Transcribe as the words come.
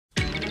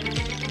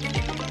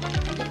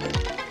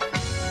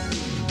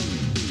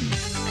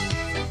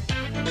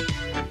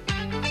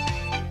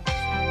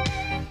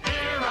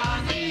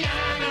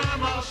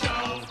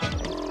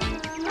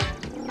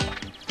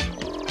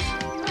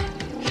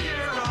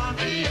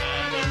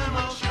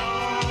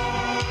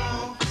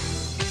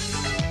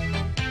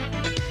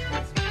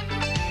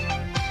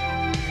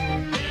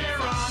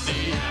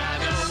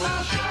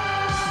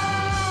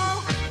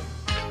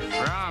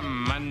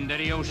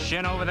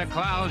Crashing over the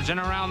clouds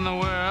and around the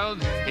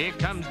world, here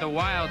comes the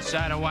wild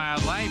side of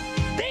wildlife.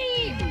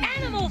 The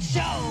Animal Show!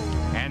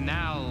 And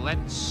now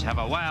let's have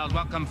a wild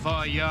welcome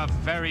for your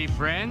furry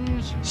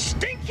friends,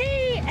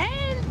 Stinky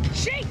and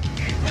Jake!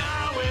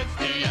 Now it's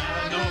the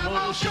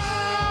Animal Show!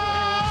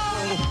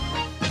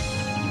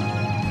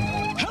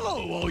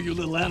 Hello, all you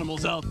little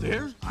animals out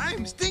there.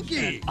 I'm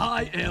Stinky. And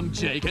I am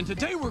Jake, and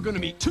today we're going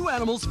to meet two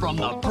animals from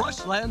the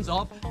Brushlands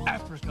of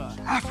Africa.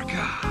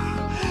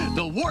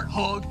 The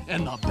warthog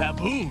and the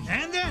baboon.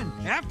 And then,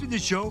 after the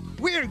show,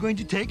 we are going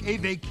to take a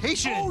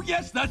vacation. Oh,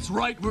 yes, that's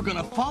right. We're going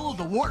to follow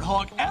the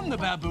warthog and the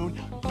baboon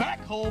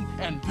back home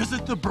and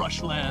visit the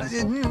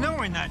Brushlands. No,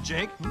 we're not,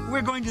 Jake.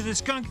 We're going to the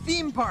skunk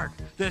theme park,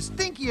 the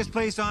stinkiest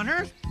place on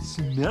Earth,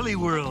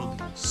 Smellyworld.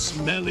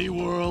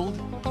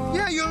 Smellyworld?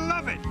 Yeah, you'll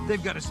love it.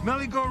 They've got a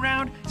smelly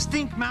go-round,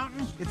 Stink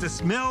Mountain. It's a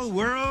smell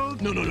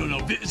world. No.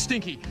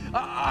 Stinky,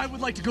 I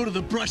would like to go to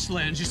the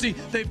Brushlands. You see,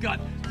 they've got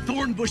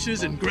thorn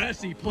bushes and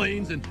grassy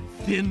plains and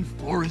thin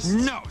forests.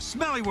 No,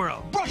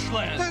 Smellyworld.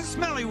 Brushlands. The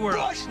Smellyworld.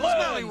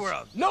 Brushlands.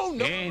 Smellyworld. No.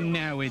 And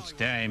now it's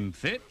time,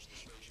 Fit.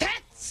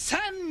 That's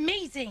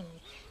amazing!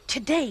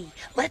 Today,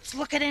 let's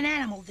look at an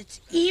animal that's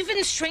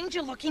even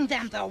stranger looking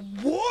than the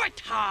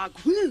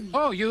warthog. Woo.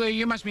 Oh,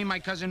 you must mean my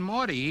cousin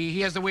Morty.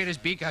 He has the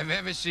weirdest beak I've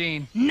ever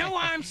seen. No,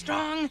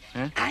 Armstrong.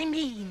 Huh? I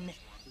mean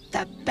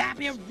the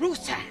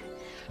babirusa,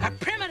 a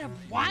primitive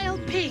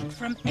wild pig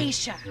from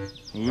Asia.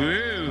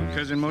 Whoa,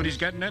 cousin Morty's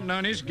got nothing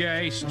on his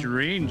guy.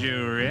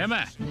 Stranger,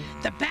 Emma.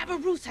 The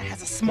babirusa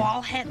has a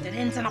small head that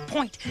ends in a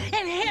point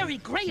and hairy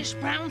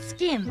grayish-brown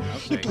skin.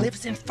 Okay. It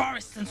lives in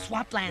forests and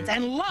swamplands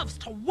and loves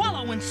to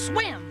wallow and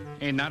swim.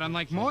 Ain't not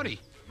unlike Morty.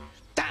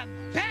 The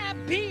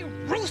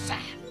babirusa.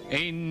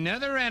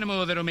 Another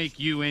animal that'll make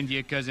you and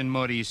your cousin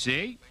Morty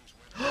sick.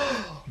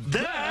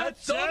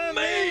 That's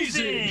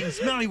amazing!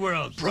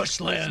 Smellyworld.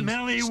 Brushlands.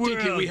 Smellyworld.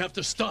 Stinky, we have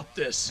to stop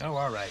this. Oh,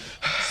 all right.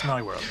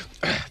 Smellyworld.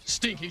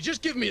 Stinky,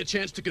 just give me a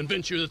chance to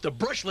convince you that the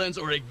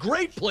Brushlands are a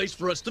great place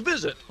for us to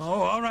visit.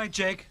 Oh, all right,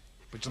 Jake.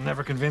 But you'll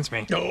never convince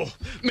me. Oh,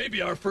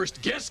 maybe our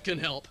first guest can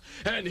help.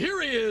 And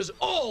here he is,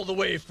 all the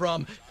way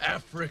from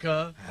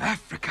Africa.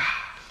 Africa.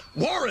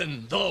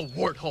 Warren the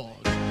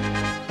Warthog.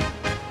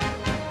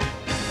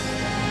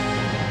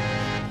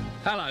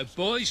 Hello,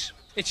 boys.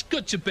 It's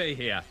good to be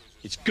here.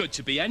 It's good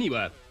to be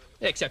anywhere,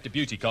 except a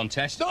beauty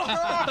contest.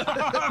 That's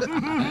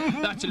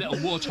a little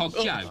warthog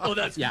joke. Oh,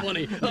 that's Yeah.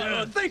 funny.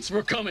 Thanks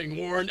for coming,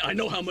 Warren. I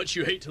know how much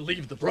you hate to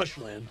leave the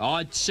Brushland.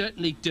 I'd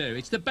certainly do.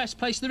 It's the best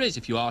place there is,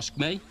 if you ask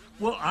me.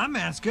 Well, I'm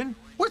asking,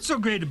 what's so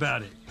great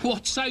about it?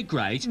 What's so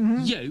great?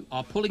 You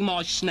are pulling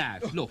my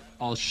snout. Look,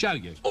 I'll show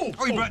you. Oh,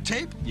 you brought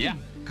tape? Yeah.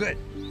 Good.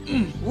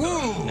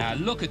 Whoa. Now,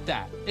 look at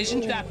that.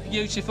 Isn't that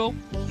beautiful?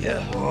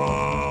 Yeah.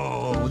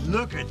 Oh,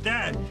 look at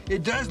that.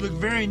 It does look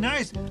very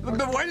nice.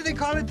 But why do they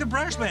call it the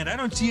Brushland? I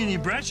don't see any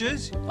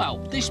brushes. Well,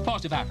 this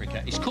part of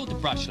Africa is called the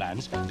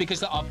Brushlands because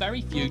there are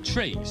very few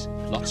trees,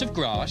 lots of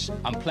grass,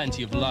 and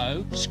plenty of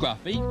low,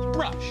 scruffy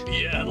brush.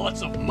 Yeah,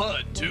 lots of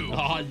mud, too. Oh,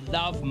 I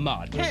love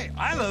mud. Hey,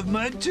 I love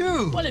mud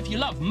too. Well, if you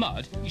love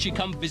mud, you should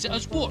come visit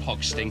us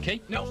warthogs,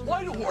 Stinky. Now,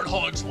 why do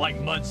warthogs like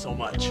mud so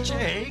much?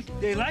 Jake,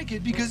 they like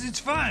it because it's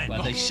fun.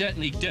 Well, they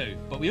certainly do,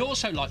 but we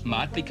also like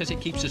mud because it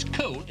keeps us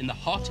cool in the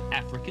hot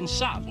African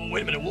sun. Well,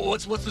 wait a minute.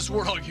 What's this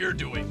warthog here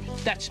doing?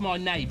 That's my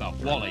neighbour,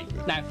 Wally.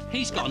 Now,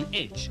 he's got an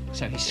itch,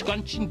 so he's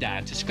scrunching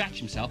down to scratch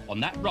himself on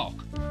that rock.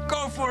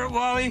 Go for it,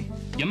 Wally.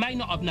 You may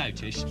not have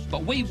noticed,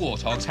 but we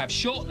warthogs have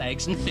short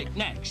legs and thick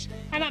necks,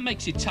 and that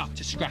makes it tough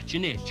to scratch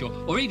an itch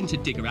or even to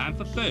dig around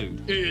for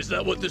food. Is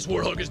that what this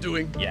warthog is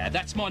doing? Yeah,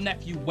 that's my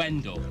nephew,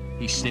 Wendell.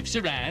 He sniffs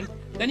around,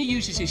 then he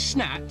uses his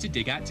snout to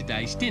dig out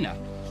today's dinner.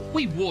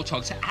 We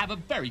warthogs have a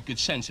very good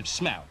sense of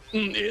smell.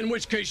 In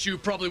which case, you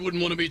probably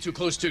wouldn't want to be too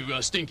close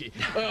to Stinky.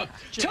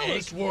 Tell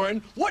us,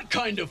 Warren, what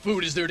kind of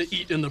food is there to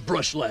eat in the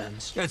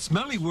Brushlands? At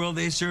Smellyworld,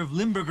 they serve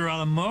Limburger a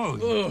la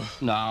mode.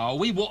 No,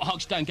 we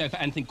warthogs don't go for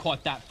anything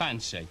quite that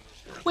fancy.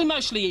 We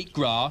mostly eat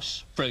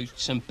grass,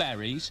 fruits and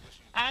berries,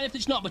 and if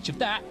there's not much of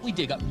that, we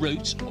dig up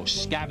roots or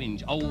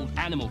scavenge old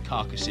animal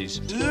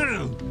carcasses.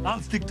 Ew,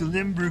 I'll stick to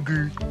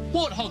Limburger.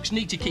 Warthogs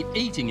need to keep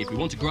eating if we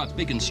want to grow up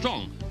big and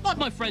strong, like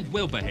my friend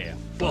Wilbur here.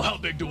 Well, how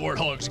big do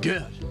warthogs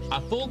get? A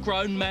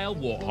full-grown male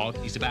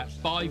warthog is about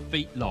 5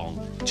 feet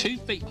long, 2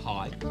 feet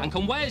high, and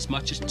can weigh as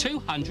much as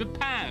 200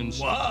 pounds.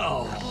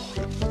 Wow.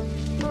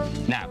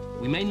 Now,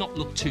 we may not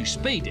look too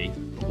speedy,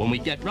 but when we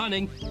get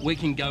running, we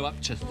can go up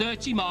to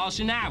 30 miles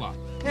an hour.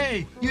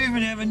 Hey, you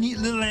even have a neat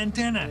little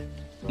antenna.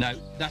 No,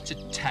 that's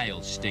a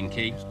tail,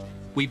 Stinky.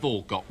 We've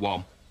all got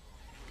one.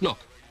 Look.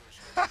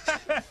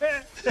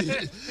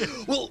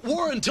 Well,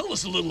 Warren, tell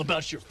us a little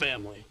about your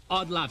family.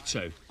 I'd love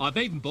to. I've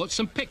even bought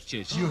some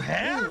pictures. You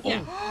have?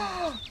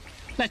 Yeah.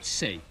 Let's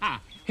see.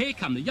 Here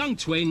come the young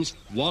twins,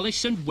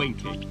 Wallace and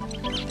Winky.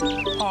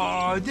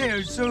 Oh,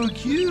 they're so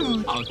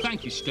cute. Oh,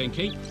 thank you,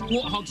 Stinky.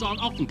 Warthogs aren't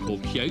often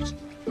called cute.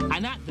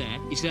 And that there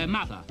is their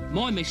mother,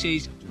 my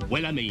Mrs.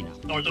 Wilhelmina.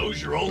 Are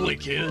those your only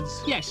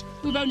kids? Yes,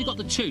 we've only got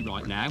the 2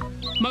 right now.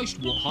 Most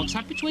warthogs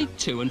have between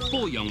 2 and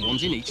 4 young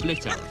ones in each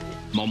litter.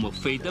 Mom will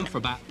feed them for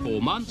about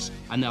 4 months,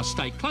 and they'll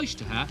stay close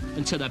to her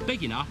until they're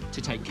big enough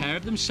to take care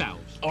of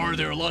themselves. Are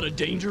there a lot of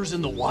dangers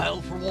in the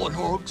wild for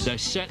warthogs? There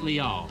certainly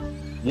are.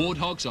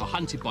 Warthogs are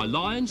hunted by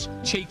lions,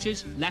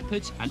 cheetahs,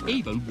 leopards, and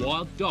even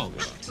wild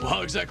dogs. Well,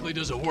 how exactly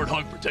does a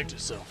warthog protect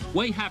itself?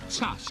 We have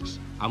tusks,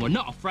 and we're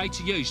not afraid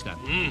to use them.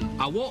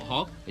 A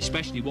warthog,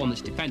 especially one that's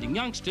defending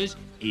youngsters,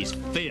 is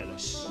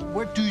fearless.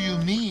 What do you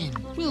mean?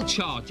 We'll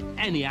charge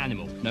any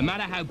animal, no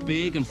matter how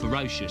big and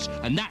ferocious,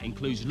 and that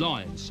includes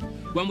lions.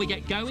 When we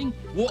get going,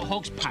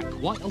 warthogs pack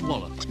quite a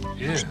wallop.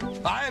 Yeah.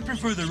 I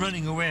prefer the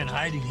running away and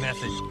hiding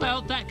method.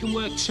 Well, that can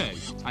work too.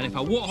 And if a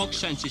warthog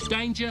senses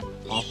danger,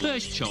 our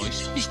first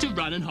choice is to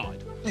run and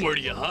hide. Where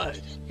do you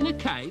hide? In a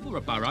cave or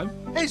a burrow.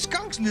 Hey,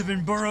 skunks live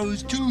in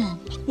burrows too.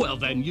 Well,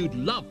 then you'd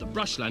love the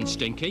Brushlands,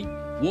 Stinky.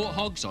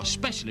 Warthogs are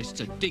specialists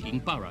at digging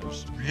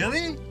burrows.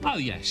 Really? Oh,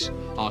 yes.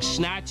 Our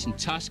snouts and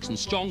tusks and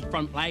strong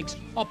front legs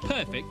are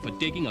perfect for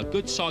digging a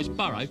good-sized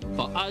burrow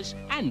for us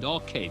and our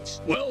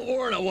kids. Well,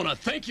 Warren, I want to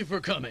thank you for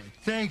coming.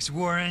 Thanks,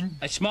 Warren.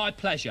 It's my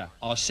pleasure.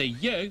 I'll see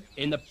you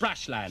in the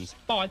Brushlands.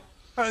 Bye.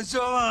 So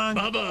long.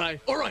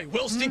 Bye-bye. All right,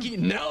 well, Stinky,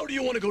 now do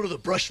you want to go to the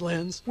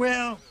Brushlands?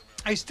 Well,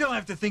 I still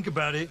have to think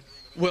about it.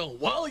 Well,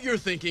 while you're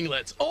thinking,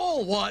 let's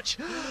all watch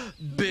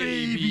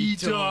Baby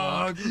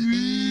Dog.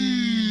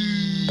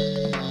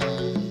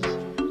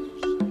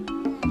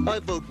 I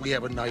vote we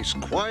have a nice,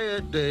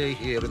 quiet day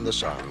here in the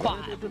sun.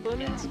 Quiet.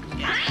 Yes. Good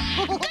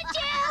you!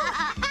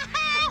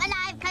 And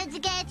I've come to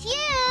get you!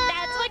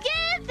 That's what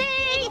you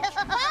think!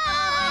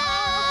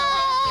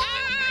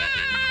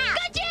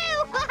 Good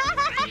you!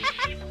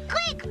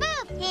 Quick,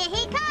 move! Here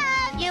he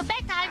comes! You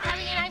bet I'm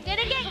coming and I'm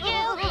gonna get you!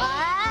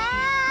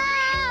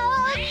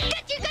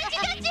 Got you! Got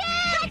you!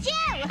 Got you!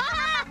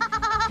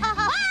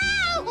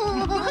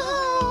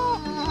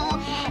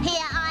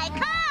 Here I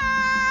come!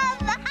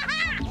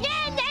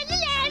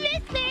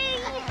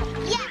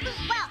 Yeah,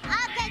 well,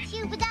 I'll get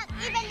you without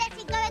even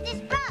letting go of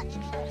this brush.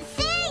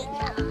 See?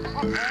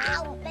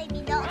 Ow,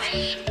 baby dog.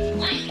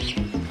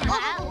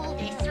 Well,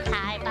 this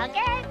time I'll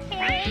get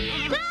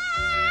him.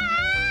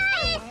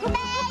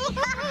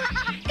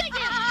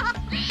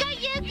 Got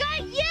you! Got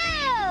you!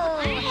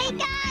 Hey,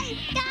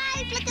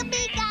 guys, look at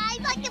me,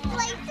 guys. I can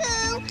play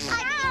too.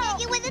 I can hit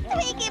you with a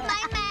twig in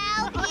my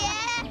mouth,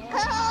 yeah? Oh,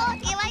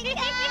 here I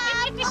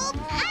come.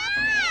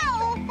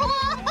 Ow!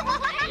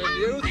 Will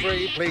you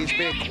three please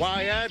be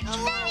quiet?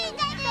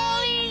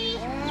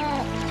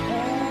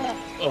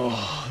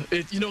 Oh,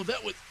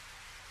 that was...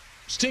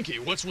 Stinky,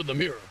 what's with the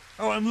mirror?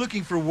 Oh, I'm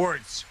looking for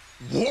warts.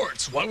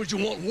 Warts? Why would you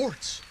want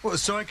warts? Well,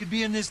 so I could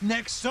be in this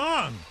next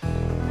song.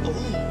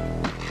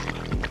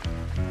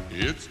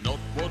 It's not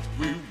what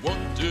we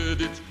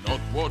wanted, it's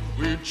not what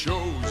we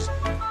chose.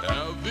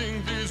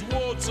 Having these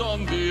warts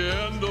on the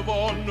end of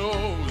our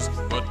nose.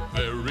 But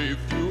very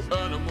few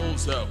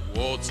animals have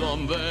warts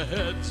on their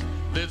heads.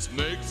 This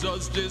makes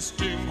us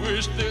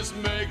distinguished, this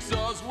makes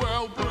us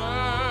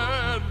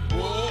well-bred.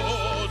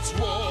 Warts,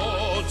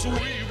 warts,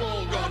 we've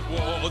all got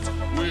warts.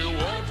 We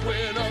won't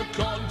win a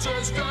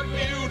contest at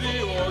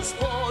beauty or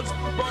sports.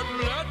 But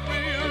let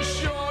me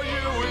assure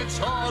you, it's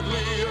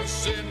hardly a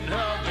sin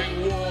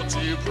having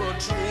warty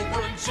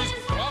protuberances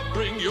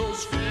covering your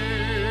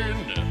skin.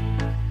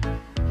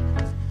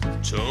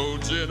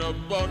 Toads in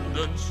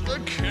abundance,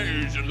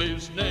 occasionally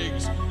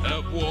snakes,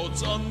 have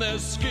warts on their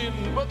skin,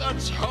 but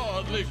that's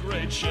hardly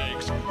great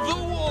shakes. The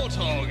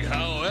warthog,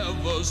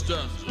 however,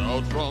 stands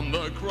out from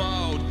the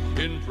crowd.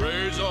 In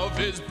praise of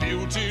his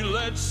beauty,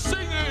 let's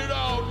sing it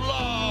out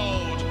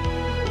loud.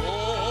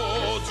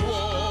 Warts,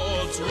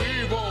 warts,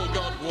 we've all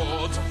got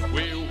warts.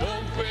 We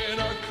won't win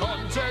a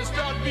contest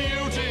at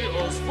beauty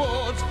or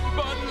sports,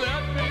 but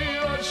let me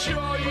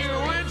assure you,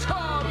 it's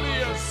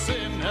hardly a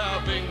sin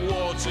having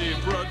warty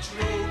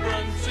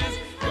protuberances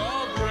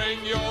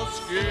covering your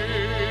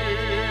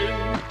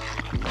skin.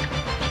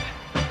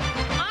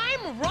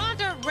 I'm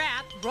Rhonda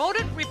Rat,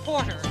 rodent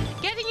reporter,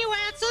 getting you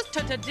answers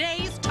to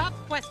today's tough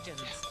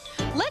questions.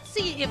 Let's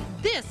see if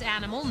this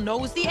animal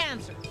knows the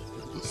answer.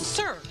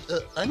 Sir.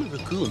 I'm a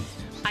raccoon.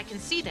 I can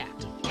see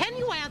that. Can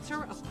you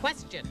answer a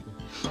question?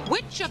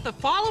 Which of the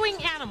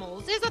following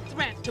animals is a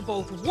threat to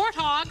both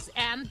warthogs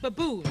and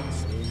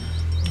baboons?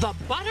 The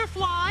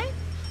butterfly,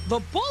 the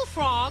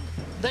bullfrog,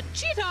 the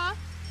cheetah,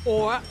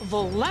 or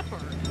the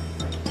leopard?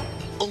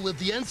 Oh, well,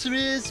 the answer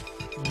is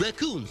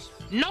raccoons.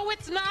 No,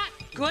 it's not.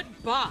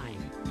 Goodbye.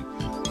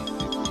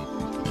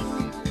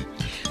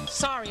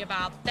 Sorry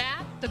about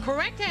that. The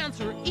correct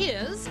answer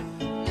is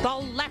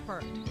the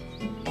leopard.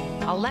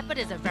 A leopard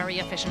is a very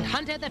efficient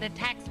hunter that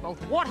attacks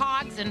both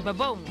warthogs and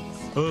baboons.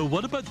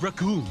 What about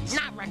raccoons?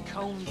 Not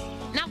raccoons.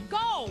 Now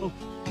go!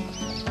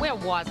 Where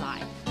was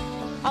I?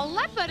 A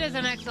leopard is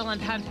an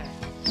excellent hunter.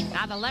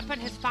 Now the leopard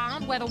has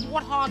found where the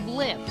warthog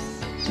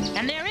lives.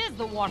 And there is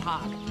the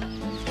warthog.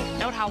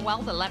 Note how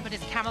well the leopard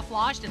is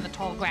camouflaged in the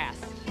tall grass.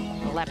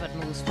 The leopard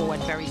moves forward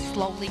very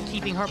slowly,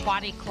 keeping her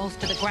body close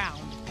to the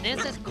ground.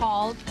 This is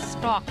called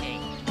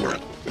stalking.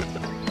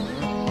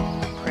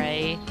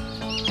 Prey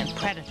and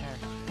predator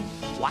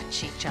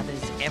watch each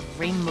other's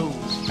every move.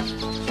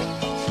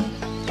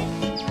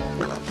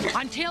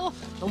 until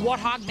the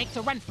warthog makes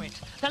a run for it.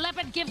 The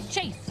leopard gives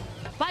chase,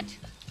 but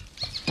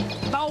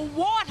the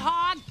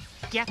warthog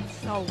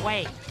gets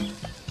away.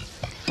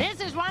 This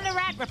is Rhonda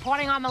Rat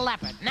reporting on the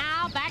leopard.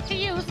 Now, back to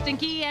you,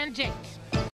 Stinky and Jake.